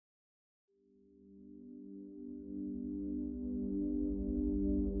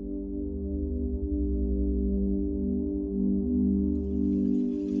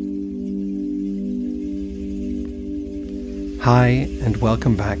Hi, and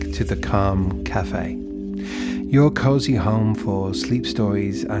welcome back to the Calm Café, your cozy home for sleep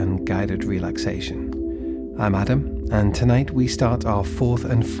stories and guided relaxation. I'm Adam, and tonight we start our fourth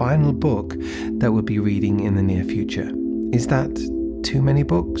and final book that we'll be reading in the near future. Is that too many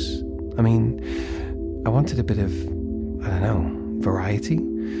books? I mean, I wanted a bit of, variety,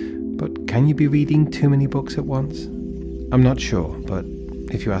 but can you be reading too many books at once? I'm not sure, but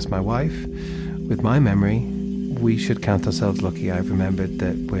if you ask my wife, with my memory, we should count ourselves lucky I've remembered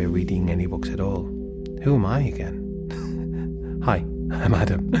that we're reading any books at all. Who am I again? Hi, I'm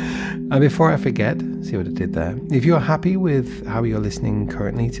Adam. And before I forget, see what I did there? If you're happy with how you're listening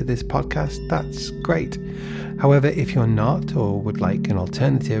currently to this podcast, that's great. However, if you're not or would like an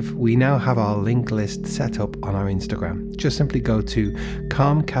alternative, we now have our link list set up on our Instagram. Just simply go to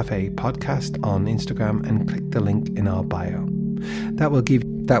Calm Cafe Podcast on Instagram and click the link in our bio. That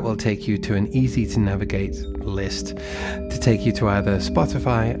will take you to an easy to navigate list to take you to either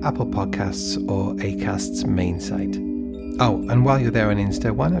Spotify, Apple Podcasts, or Acast's main site. Oh, and while you're there on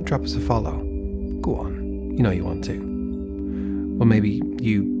Insta, why not drop us a follow? Go on, you know you want to. Well, maybe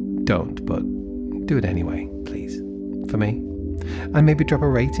you don't, but do it anyway, please, for me. And maybe drop a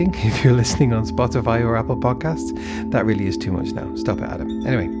rating if you're listening on Spotify or Apple Podcasts. That really is too much now. Stop it, Adam.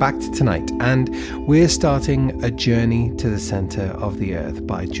 Anyway, back to tonight. And we're starting A Journey to the Center of the Earth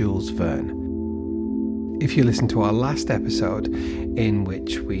by Jules Verne. If you listen to our last episode, in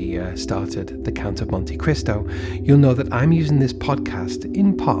which we started The Count of Monte Cristo, you'll know that I'm using this podcast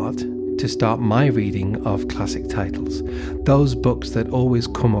in part to start my reading of classic titles. Those books that always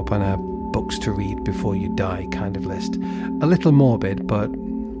come up on a books to read before you die kind of list. A little morbid, but,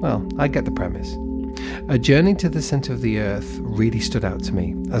 well, I get the premise. A Journey to the Center of the Earth really stood out to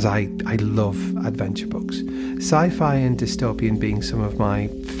me, as I love adventure books. Sci-fi and dystopian being some of my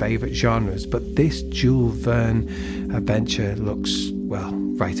favourite genres, but this Jules Verne adventure looks, well,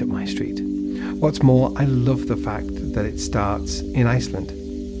 right up my street. What's more, I love the fact that it starts in Iceland.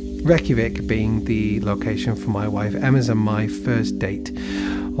 Reykjavik being the location for my wife Emma's and my first date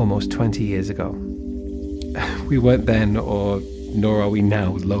almost 20 years ago. We weren't then, nor are we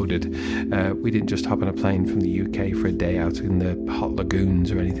now, loaded. We didn't just hop on a plane from the UK for a day out in the hot lagoons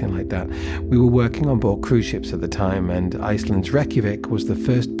or anything like that. We were working on board cruise ships at the time, and Iceland's Reykjavik was the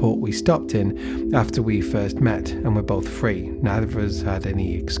first port we stopped in after we first met, and we're both free. Neither of us had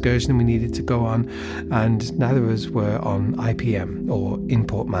any excursion we needed to go on, and neither of us were on IPM, or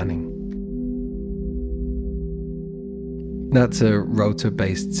in-port manning. That's a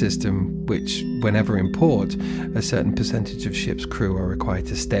rota-based system which, whenever in port, a certain percentage of ship's crew are required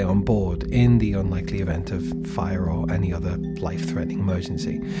to stay on board in the unlikely event of fire or any other life-threatening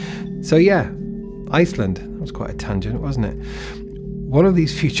emergency. So yeah, Iceland. That was quite a tangent, wasn't it? One of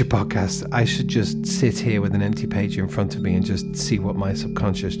these future podcasts, I should just sit here with an empty page in front of me and just see what my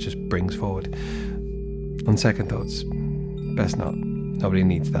subconscious just brings forward. On second thoughts, best not. Nobody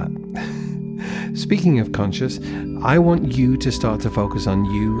needs that. Speaking of conscious, I want you to start to focus on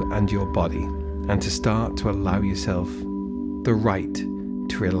you and your body, and to start to allow yourself the right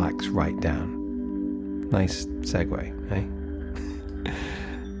to relax right down. Nice segue, eh?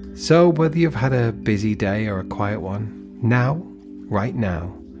 So whether you've had a busy day or a quiet one, right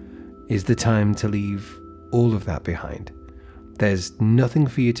now, is the time to leave all of that behind. There's nothing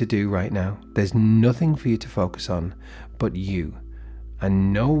for you to do right now. There's nothing for you to focus on but you,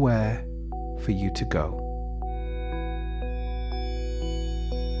 and nowhere for you to go.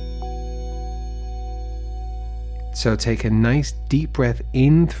 So take a nice deep breath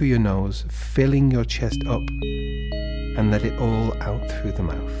in through your nose, filling your chest up, and let it all out through the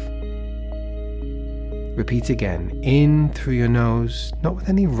mouth. Repeat again, in through your nose, not with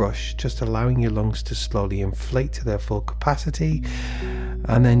any rush, just allowing your lungs to slowly inflate to their full capacity,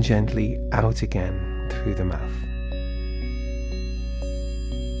 and then gently out again through the mouth.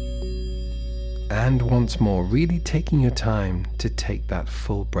 And once more, really taking your time to take that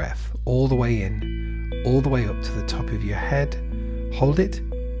full breath all the way in, all the way up to the top of your head. Hold it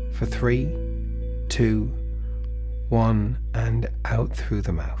for 3, 2, 1, and out through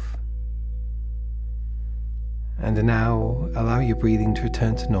the mouth. And now allow your breathing to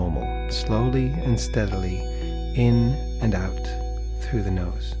return to normal, slowly and steadily, in and out through the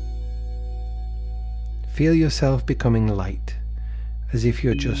nose. Feel yourself becoming light, as if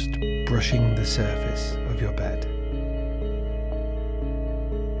you're just brushing the surface of your bed.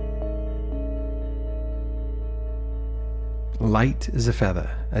 Light as a feather,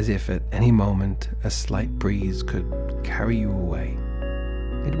 as if at any moment a slight breeze could carry you away.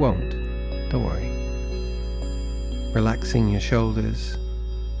 It won't, don't worry. Relaxing your shoulders,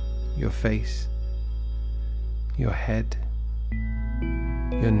 your face, your head,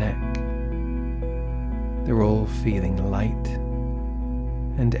 your neck. They're all feeling light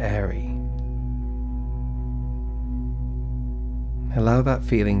and airy. Allow that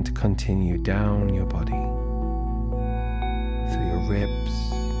feeling to continue down your body, through your ribs,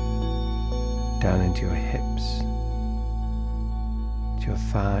 down into your hips, to your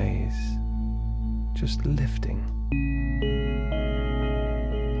thighs, just lifting,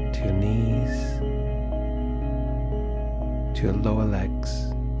 to your knees, to your lower legs,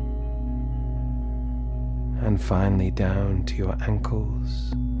 and finally down to your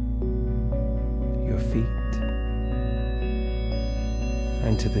ankles, your feet,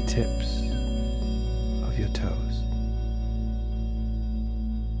 and to the tips of your toes.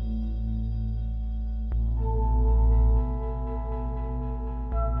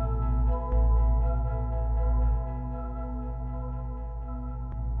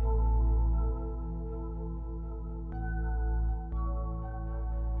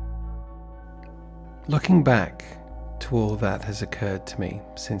 Looking back to all that has occurred to me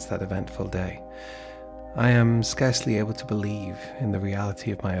since that eventful day, I am scarcely able to believe in the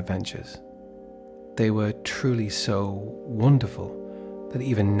reality of my adventures. They were truly so wonderful that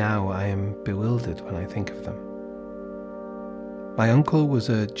even now I am bewildered when I think of them. My uncle was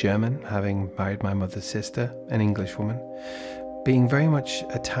a German, having married my mother's sister, an Englishwoman. Being very much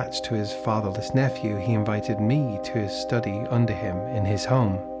attached to his fatherless nephew, he invited me to study under him in his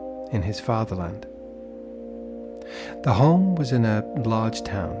home, in his fatherland. The home was in a large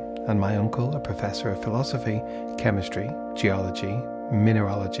town, and my uncle, a professor of philosophy, chemistry, geology,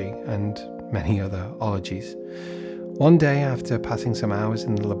 mineralogy, and many other ologies. One day, after passing some hours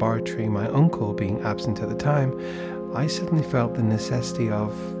in the laboratory, my uncle being absent at the time, I suddenly felt the necessity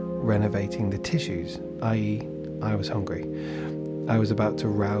of renovating the tissues, i.e., I was hungry. I was about to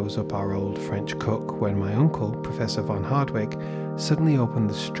rouse up our old French cook when my uncle, Professor von Hardwick, suddenly opened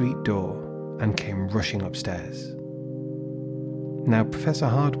the street door and came rushing upstairs. Now, Professor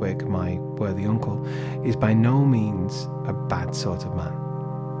Hardwick, my worthy uncle, is by no means a bad sort of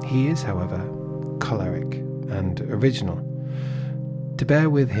man. He is, however, choleric and original. To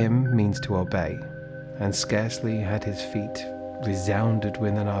bear with him means to obey, and scarcely had his feet resounded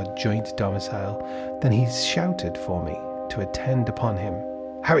within our joint domicile than he shouted for me to attend upon him.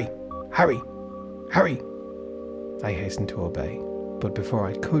 "Hurry! Hurry! Hurry!" I hastened to obey. But before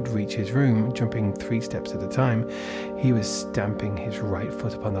I could reach his room, jumping 3 steps at a time, he was stamping his right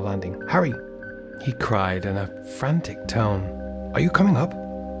foot upon the landing. "Hurry!" he cried in a frantic tone. "Are you coming up?"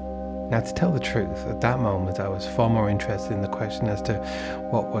 Now, to tell the truth, at that moment I was far more interested in the question as to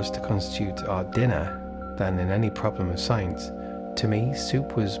what was to constitute our dinner than in any problem of science. To me,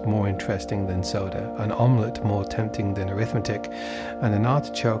 soup was more interesting than soda, an omelette more tempting than arithmetic, and an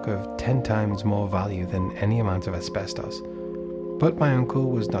artichoke of 10 times more value than any amount of asbestos. But my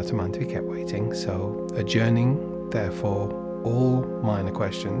uncle was not a man to be kept waiting, so adjourning, therefore, all minor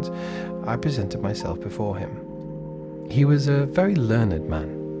questions, I presented myself before him. He was a very learned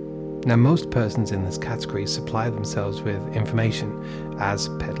man. Now, most persons in this category supply themselves with information, as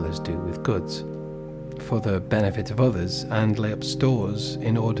peddlers do with goods, for the benefit of others, and lay up stores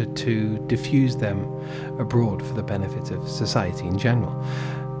in order to diffuse them abroad for the benefit of society in general.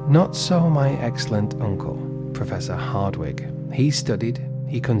 Not so my excellent uncle, Professor Hardwick. He studied,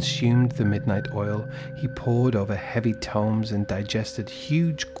 he consumed the midnight oil, he pored over heavy tomes and digested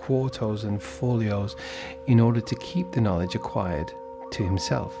huge quartos and folios in order to keep the knowledge acquired to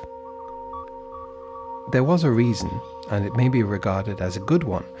himself. There was a reason, and it may be regarded as a good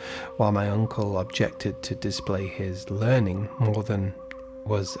one, while my uncle objected to display his learning more than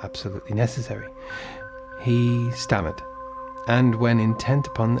was absolutely necessary. He stammered, and when intent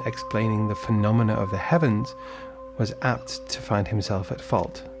upon explaining the phenomena of the heavens, was apt to find himself at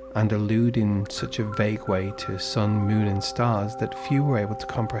fault, and allude in such a vague way to sun, moon, and stars that few were able to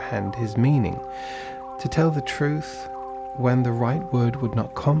comprehend his meaning. To tell the truth, when the right word would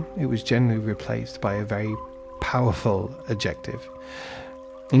not come, it was generally replaced by a very powerful adjective.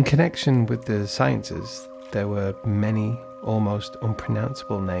 In connection with the sciences, there were many almost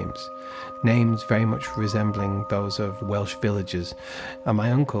unpronounceable names very much resembling those of Welsh villages, and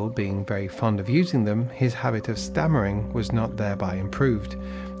my uncle, being very fond of using them, his habit of stammering was not thereby improved.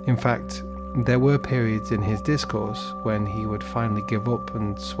 In fact, there were periods in his discourse when he would finally give up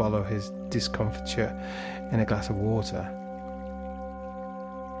and swallow his discomfiture in a glass of water.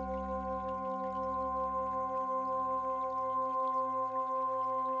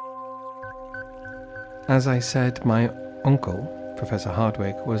 As I said, my uncle, Professor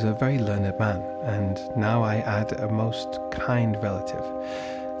Hardwick, was a very learned man, and now I add a most kind relative.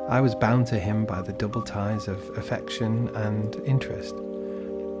 I was bound to him by the double ties of affection and interest.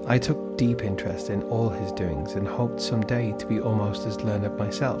 I took deep interest in all his doings and hoped someday to be almost as learned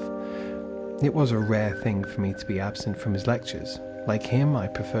myself. It was a rare thing for me to be absent from his lectures. Like him, I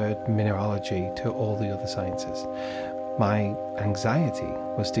preferred mineralogy to all the other sciences. My anxiety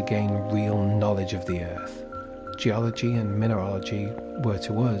was to gain real knowledge of the earth. Geology and mineralogy were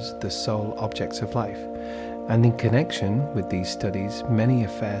to us the sole objects of life, and in connection with these studies, many a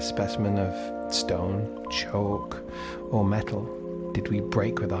fair specimen of stone, chalk, or metal did we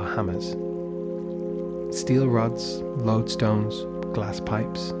break with our hammers. Steel rods, lodestones, glass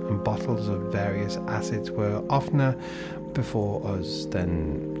pipes, and bottles of various acids were oftener before us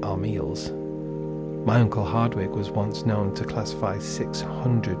than our meals. My uncle Hardwigg was once known to classify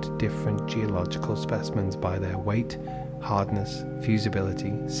 600 different geological specimens by their weight, hardness,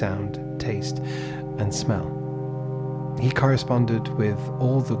 fusibility, sound, taste, and smell. He corresponded with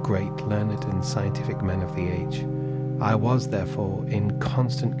all the great learned and scientific men of the age. I was, therefore, in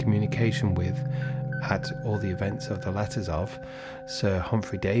constant communication with, at all the events of the letters of, Sir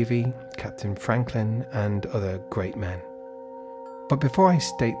Humphrey Davy, Captain Franklin, and other great men. But before I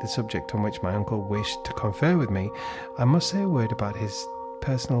state the subject on which my uncle wished to confer with me, I must say a word about his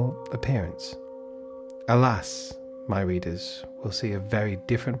personal appearance. Alas, my readers will see a very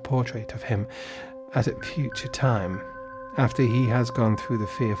different portrait of him at a future time, after he has gone through the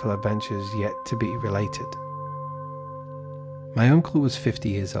fearful adventures yet to be related. My uncle was 50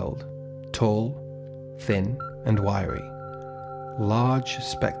 years old, tall, thin, and wiry. Large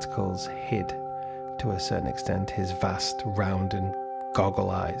spectacles hid, to a certain extent, his vast, round, and goggle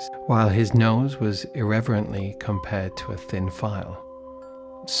eyes, while his nose was irreverently compared to a thin file.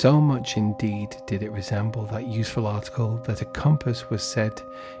 So much indeed did it resemble that useful article that a compass was said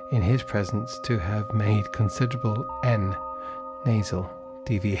in his presence to have made considerable nasal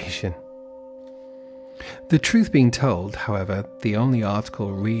deviation. The truth being told, however, the only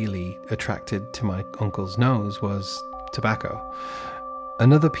article really attracted to my uncle's nose was tobacco.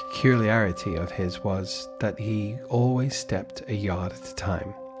 Another peculiarity of his was that he always stepped a yard at a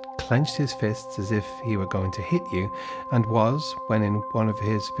time, clenched his fists as if he were going to hit you, and was, when in one of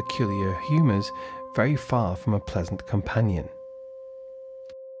his peculiar humours, very far from a pleasant companion.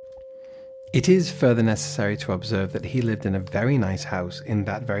 It is further necessary to observe that he lived in a very nice house in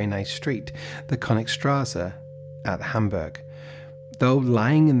that very nice street, the Königstrasse, at Hamburg. Though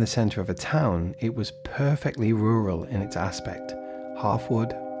lying in the centre of a town, it was perfectly rural in its aspect, half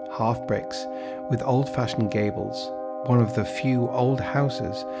wood, half bricks, with old-fashioned gables, one of the few old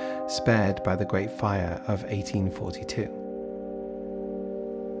houses spared by the Great Fire of 1842.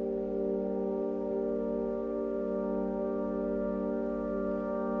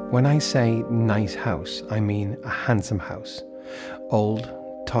 When I say nice house, I mean a handsome house, old,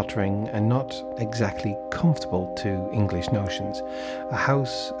 tottering, and not exactly comfortable to English notions, a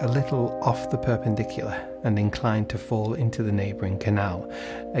house a little off the perpendicular and inclined to fall into the neighbouring canal,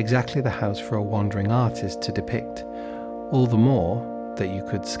 exactly the house for a wandering artist to depict, all the more that you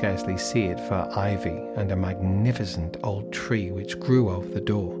could scarcely see it for ivy and a magnificent old tree which grew over the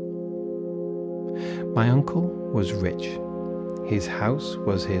door. My uncle was rich. His house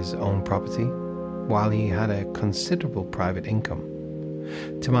was his own property, while he had a considerable private income.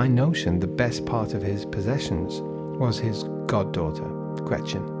 To my notion, the best part of his possessions was his goddaughter,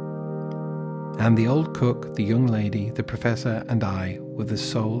 Gretchen. And the old cook, the young lady, the professor, and I were the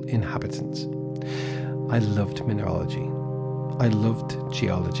sole inhabitants. I loved mineralogy. I loved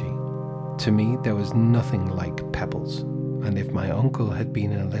geology. To me, there was nothing like pebbles, and if my uncle had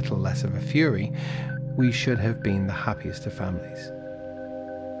been in a little less of a fury, we should have been the happiest of families.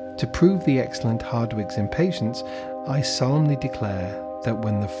 To prove the excellent Hardwigg's impatience, I solemnly declare that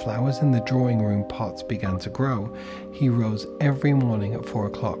when the flowers in the drawing room pots began to grow, he rose every morning at 4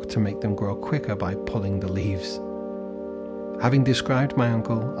 o'clock to make them grow quicker by pulling the leaves. Having described my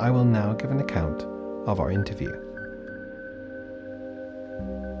uncle, I will now give an account of our interview.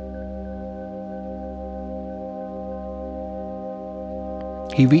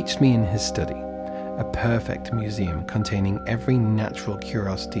 He reached me in his study, a perfect museum containing every natural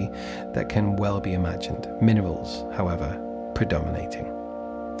curiosity that can well be imagined, minerals, however, predominating.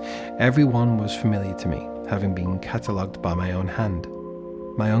 Every one was familiar to me, having been catalogued by my own hand.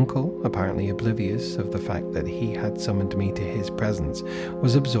 My uncle, apparently oblivious of the fact that he had summoned me to his presence,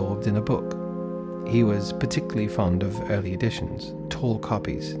 was absorbed in a book. He was particularly fond of early editions, tall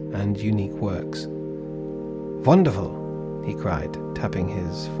copies, and unique works. "Wonderful!" he cried, tapping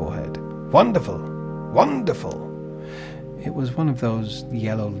his forehead. "Wonderful! Wonderful!" It was one of those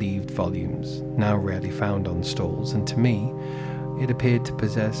yellow-leaved volumes, now rarely found on stalls, and to me, it appeared to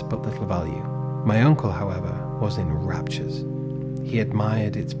possess but little value. My uncle, however, was in raptures. He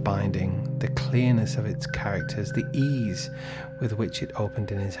admired its binding, the clearness of its characters, the ease with which it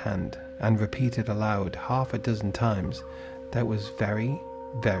opened in his hand, and repeated aloud half a dozen times that it was very,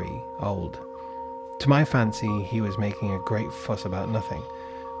 very old. To my fancy, he was making a great fuss about nothing,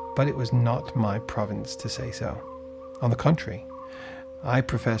 but it was not my province to say so. On the contrary, I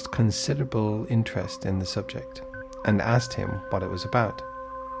professed considerable interest in the subject, and asked him what it was about.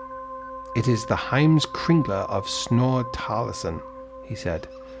 "It is the Heimskringla of Snorre Tarleson," he said,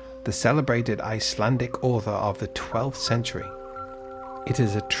 "the celebrated Icelandic author of the 12th century. It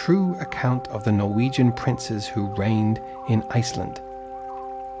is a true account of the Norwegian princes who reigned in Iceland."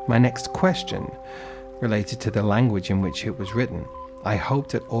 My next question related to the language in which it was written. I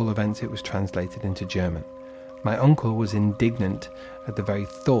hoped at all events it was translated into German. My uncle was indignant at the very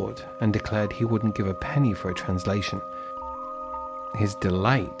thought and declared he wouldn't give a penny for a translation. His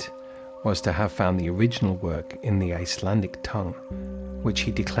delight was to have found the original work in the Icelandic tongue, which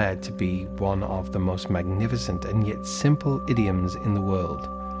he declared to be one of the most magnificent and yet simple idioms in the world,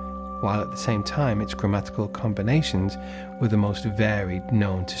 while at the same time its grammatical combinations were the most varied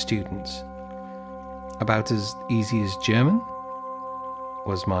known to students. "About as easy as German?"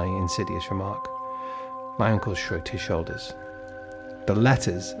 was my insidious remark. My uncle shrugged his shoulders. "The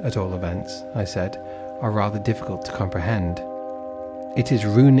letters, at all events," I said, "are rather difficult to comprehend. It is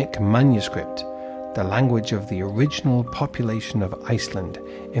runic manuscript, the language of the original population of Iceland,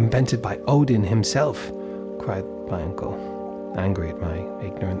 invented by Odin himself," cried my uncle, angry at my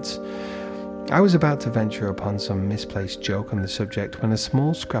ignorance. I was about to venture upon some misplaced joke on the subject when a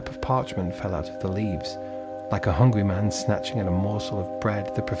small scrap of parchment fell out of the leaves. Like a hungry man snatching at a morsel of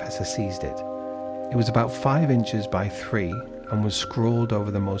bread, the professor seized it. It was about 5 inches by 3 and was scrawled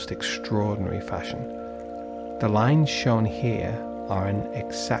over the most extraordinary fashion. The lines shown here are an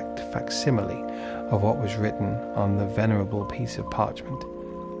exact facsimile of what was written on the venerable piece of parchment,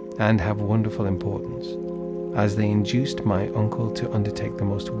 and have wonderful importance, as they induced my uncle to undertake the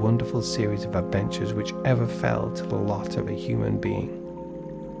most wonderful series of adventures which ever fell to the lot of a human being.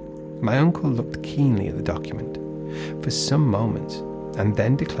 My uncle looked keenly at the document for some moments, and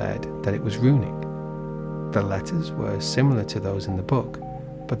then declared that it was runic. The letters were similar to those in the book,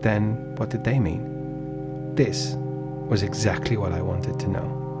 but then what did they mean? This was exactly what I wanted to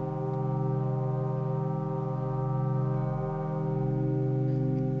know.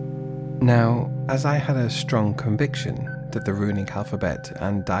 Now, as I had a strong conviction that the runic alphabet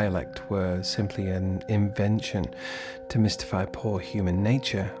and dialect were simply an invention to mystify poor human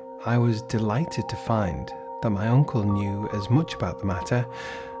nature, I was delighted to find that my uncle knew as much about the matter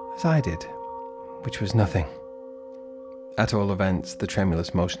as I did, which was nothing. At all events, the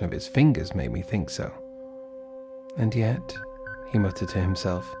tremulous motion of his fingers made me think so. "And yet," he muttered to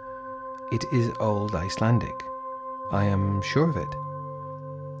himself, "it is old Icelandic. I am sure of it."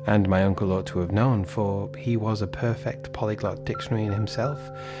 And my uncle ought to have known, for he was a perfect polyglot dictionary in himself.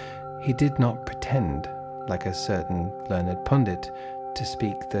 He did not pretend, like a certain learned pundit, to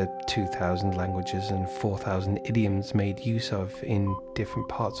speak the 2,000 languages and 4,000 idioms made use of in different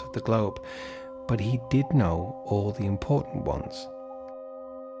parts of the globe, but he did know all the important ones.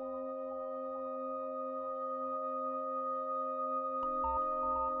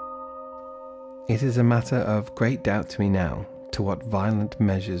 It is a matter of great doubt to me now to what violent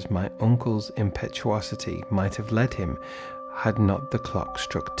measures my uncle's impetuosity might have led him had not the clock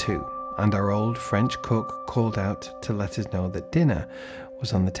struck 2, and our old French cook called out to let us know that dinner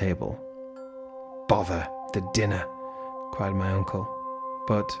was on the table. "Bother the dinner!" cried my uncle.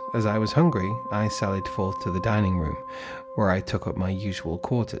 But as I was hungry, I sallied forth to the dining room, where I took up my usual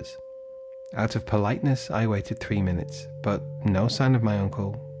quarters. Out of politeness, I waited 3 minutes, but no sign of my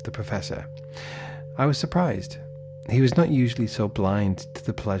uncle, the professor. I was surprised. He was not usually so blind to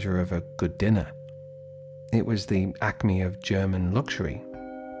the pleasure of a good dinner. It was the acme of German luxury: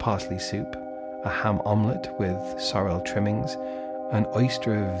 parsley soup, a ham omelette with sorrel trimmings, an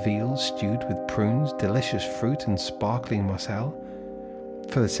oyster of veal stewed with prunes, delicious fruit and sparkling moselle.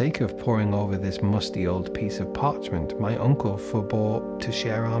 For the sake of poring over this musty old piece of parchment, my uncle forbore to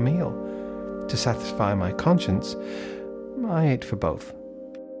share our meal. To satisfy my conscience, I ate for both.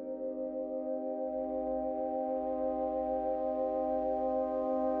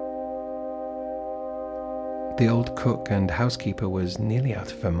 The old cook and housekeeper was nearly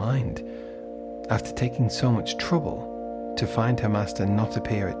out of her mind. After taking so much trouble, to find her master not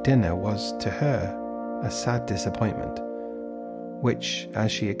appear at dinner was to her a sad disappointment, which,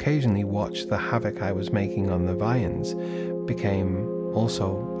 as she occasionally watched the havoc I was making on the viands, became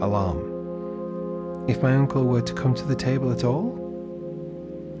also alarm. If my uncle were to come to the table at all?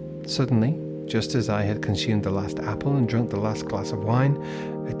 Suddenly, just as I had consumed the last apple and drunk the last glass of wine,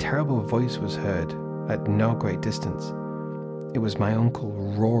 a terrible voice was heard at no great distance. It was my uncle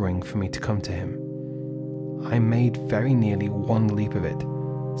roaring for me to come to him. I made very nearly one leap of it.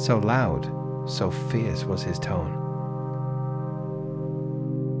 So loud, so fierce was his tone.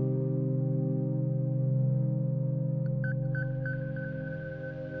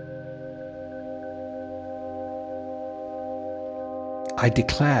 "I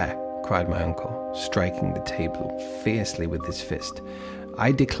declare," cried my uncle, striking the table fiercely with his fist,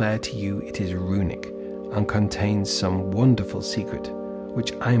 "I declare to you it is runic and contains some wonderful secret,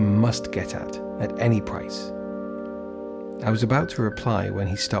 which I must get at any price." I was about to reply when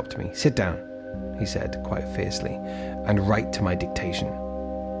he stopped me. "Sit down," he said quite fiercely, "and write to my dictation."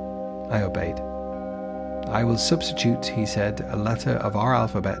 I obeyed. "I will substitute," he said, "a letter of our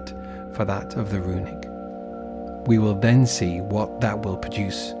alphabet for that of the runic. We will then see what that will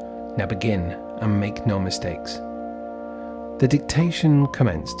produce. Now begin, and make no mistakes." The dictation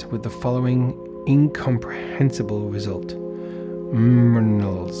commenced with the following incomprehensible result.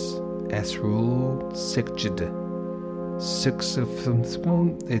 Mrnals, Esrul, Sikjid,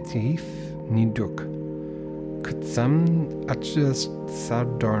 Suksafumskun, Etif, Niduk, Kutsam, Achas,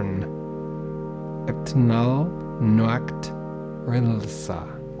 Sardorn, Eptinal, Noact, Rilsa.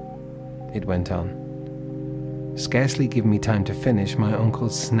 It went on. Scarcely giving me time to finish, my uncle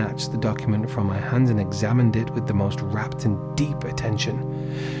snatched the document from my hands and examined it with the most rapt and deep attention.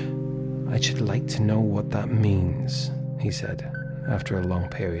 "I should like to know what that means," he said, after a long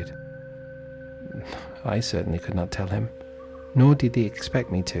period. I certainly could not tell him, nor did he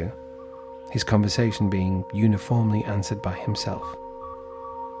expect me to, his conversation being uniformly answered by himself.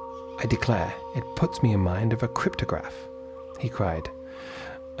 "I declare, it puts me in mind of a cryptograph," he cried,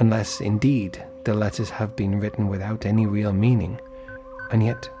 "unless, indeed, the letters have been written without any real meaning. And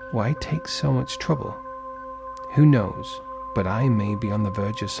yet, why take so much trouble? Who knows, but I may be on the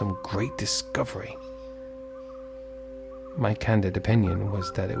verge of some great discovery." My candid opinion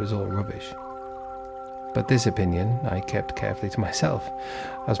was that it was all rubbish. But this opinion I kept carefully to myself,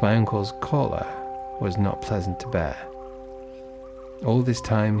 as my uncle's choler was not pleasant to bear. All this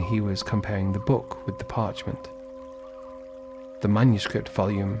time he was comparing the book with the parchment. "The manuscript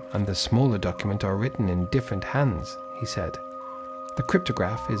volume and the smaller document are written in different hands," he said. "The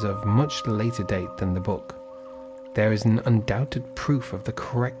cryptograph is of much later date than the book. There is an undoubted proof of the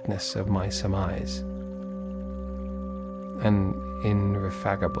correctness of my surmise." An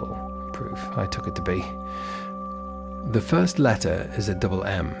irrefragable proof, I took it to be. "The first letter is a double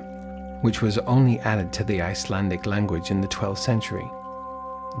M, which was only added to the Icelandic language in the 12th century.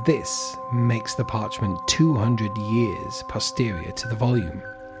 This makes the parchment 200 years posterior to the volume."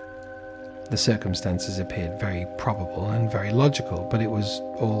 The circumstances appeared very probable and very logical, but it was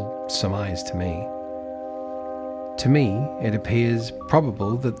all surmise to me. To me, it appears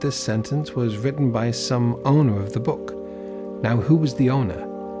probable that this sentence was written by some owner of the book. Now, who was the owner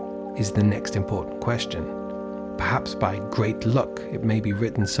is the next important question. Perhaps by great luck it may be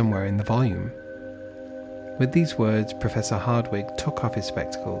written somewhere in the volume. With these words, Professor Hardwigg took off his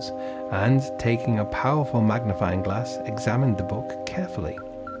spectacles and, taking a powerful magnifying glass, examined the book carefully.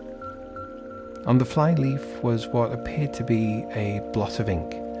 On the flyleaf was what appeared to be a blot of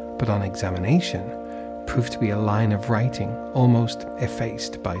ink, but on examination proved to be a line of writing almost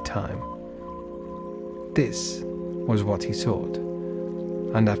effaced by time. This was what he sought,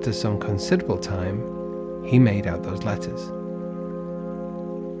 and after some considerable time he made out those letters.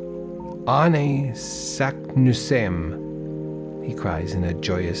 "Arne Saknusem," he cries in a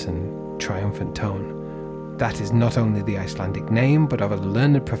joyous and triumphant tone. "That is not only the Icelandic name, but of a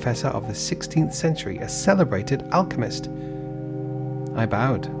learned professor of the 16th century, a celebrated alchemist." I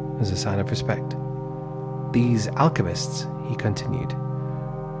bowed as a sign of respect. "These alchemists," he continued,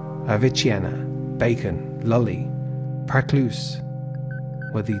 "Avicenna, Bacon, Lully, Proclus,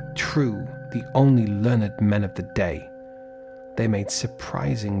 were the only learned men of the day. They made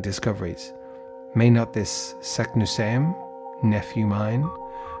surprising discoveries. May not this Saknussemm, nephew mine,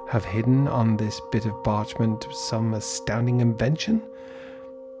 have hidden on this bit of parchment some astounding invention?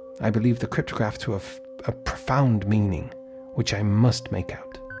 I believe the cryptograph to have a profound meaning, which I must make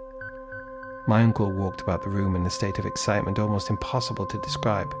out." My uncle walked about the room in a state of excitement almost impossible to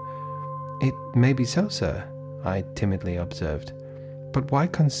describe. "It may be so, sir," I timidly observed. "But why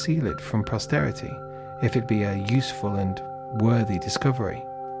conceal it from posterity, if it be a useful and worthy discovery?"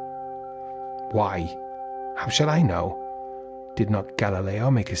 "Why? How should I know? Did not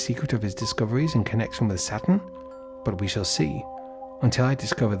Galileo make a secret of his discoveries in connection with Saturn? But we shall see. Until I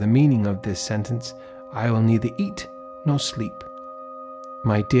discover the meaning of this sentence, I will neither eat nor sleep."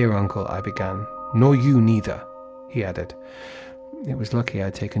 "My dear uncle," I began. "Nor you neither," he added. It was lucky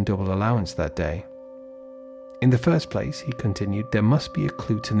I'd taken double allowance that day. "In the first place," he continued, "there must be a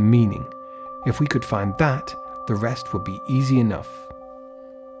clue to the meaning. If we could find that, the rest would be easy enough."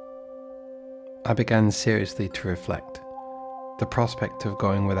 I began seriously to reflect. The prospect of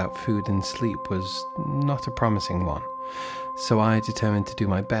going without food and sleep was not a promising one, so I determined to do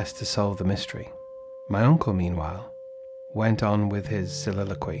my best to solve the mystery. My uncle, meanwhile, went on with his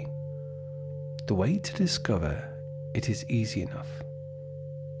soliloquy. "The way to discover it is easy enough.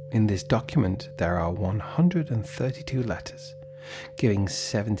 In this document there are 132 letters, giving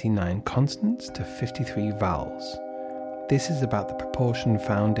 79 consonants to 53 vowels. This is about the proportion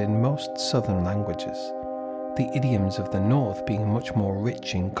found in most southern languages, the idioms of the north being much more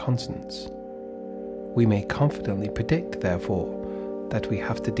rich in consonants. We may confidently predict, therefore, that we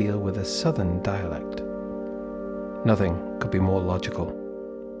have to deal with a southern dialect. Nothing could be more logical.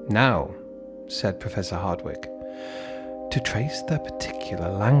 Now," said Professor Hardwick, "to trace the particular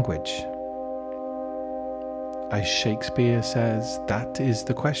language." "As Shakespeare says, that is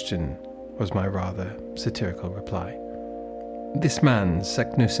the question," was my rather satirical reply. "This man,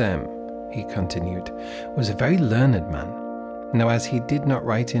 Saknussemm," he continued, "was a very learned man. Now, as he did not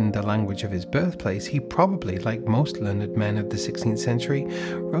write in the language of his birthplace, he probably, like most learned men of the 16th century,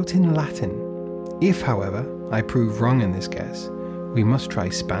 wrote in Latin. If, however, I prove wrong in this guess, we must try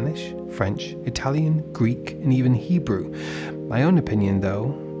Spanish, French, Italian, Greek, and even Hebrew. My own opinion,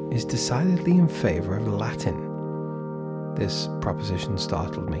 though, is decidedly in favor of Latin." This proposition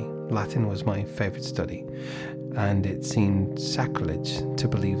startled me. Latin was my favorite study, and it seemed sacrilege to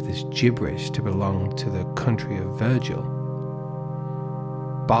believe this gibberish to belong to the country of Virgil.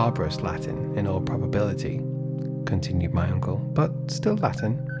 "Barbarous Latin, in all probability," continued my uncle, "but still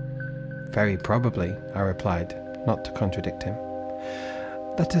Latin." "Very probably," I replied, not to contradict him.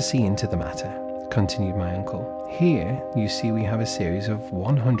 "Let us see into the matter," continued my uncle. "Here, you see, we have a series of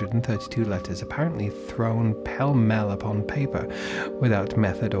 132 letters apparently thrown pell-mell upon paper, without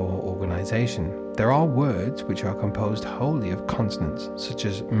method or organization. There are words which are composed wholly of consonants, such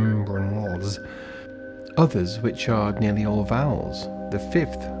as m's, others which are nearly all vowels. The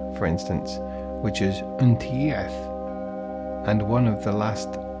fifth, for instance, which is untieth, and one of the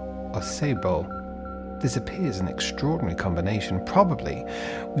last osebo. This appears an extraordinary combination. Probably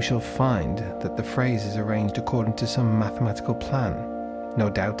we shall find that the phrase is arranged according to some mathematical plan. No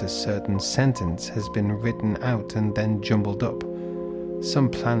doubt a certain sentence has been written out and then jumbled up, some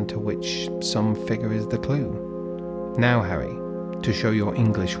plan to which some figure is the clue. Now, Harry, to show your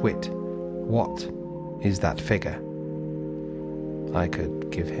English wit, what is that figure?" I could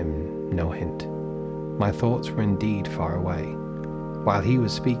give him no hint. My thoughts were indeed far away. While he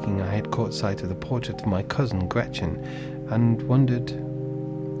was speaking, I had caught sight of the portrait of my cousin Gretchen, and wondered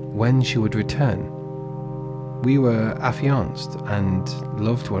when she would return. We were affianced and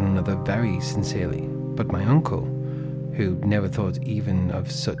loved one another very sincerely, but my uncle, who never thought even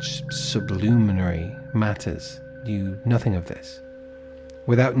of such sublunary matters, knew nothing of this.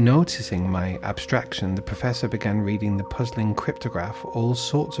 Without noticing my abstraction, the professor began reading the puzzling cryptograph all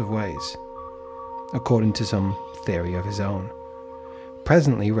sorts of ways, according to some theory of his own.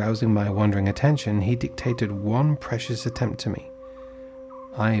 Presently, rousing my wandering attention, he dictated one precious attempt to me.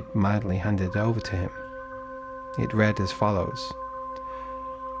 I mildly handed it over to him. It read as follows.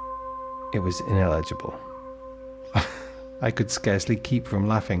 It was illegible. I could scarcely keep from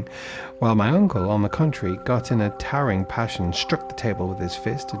laughing, while my uncle, on the contrary, got in a towering passion, struck the table with his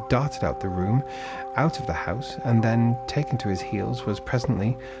fist, darted out the room, out of the house, and then, taken to his heels, was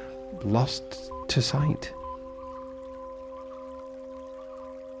presently lost to sight.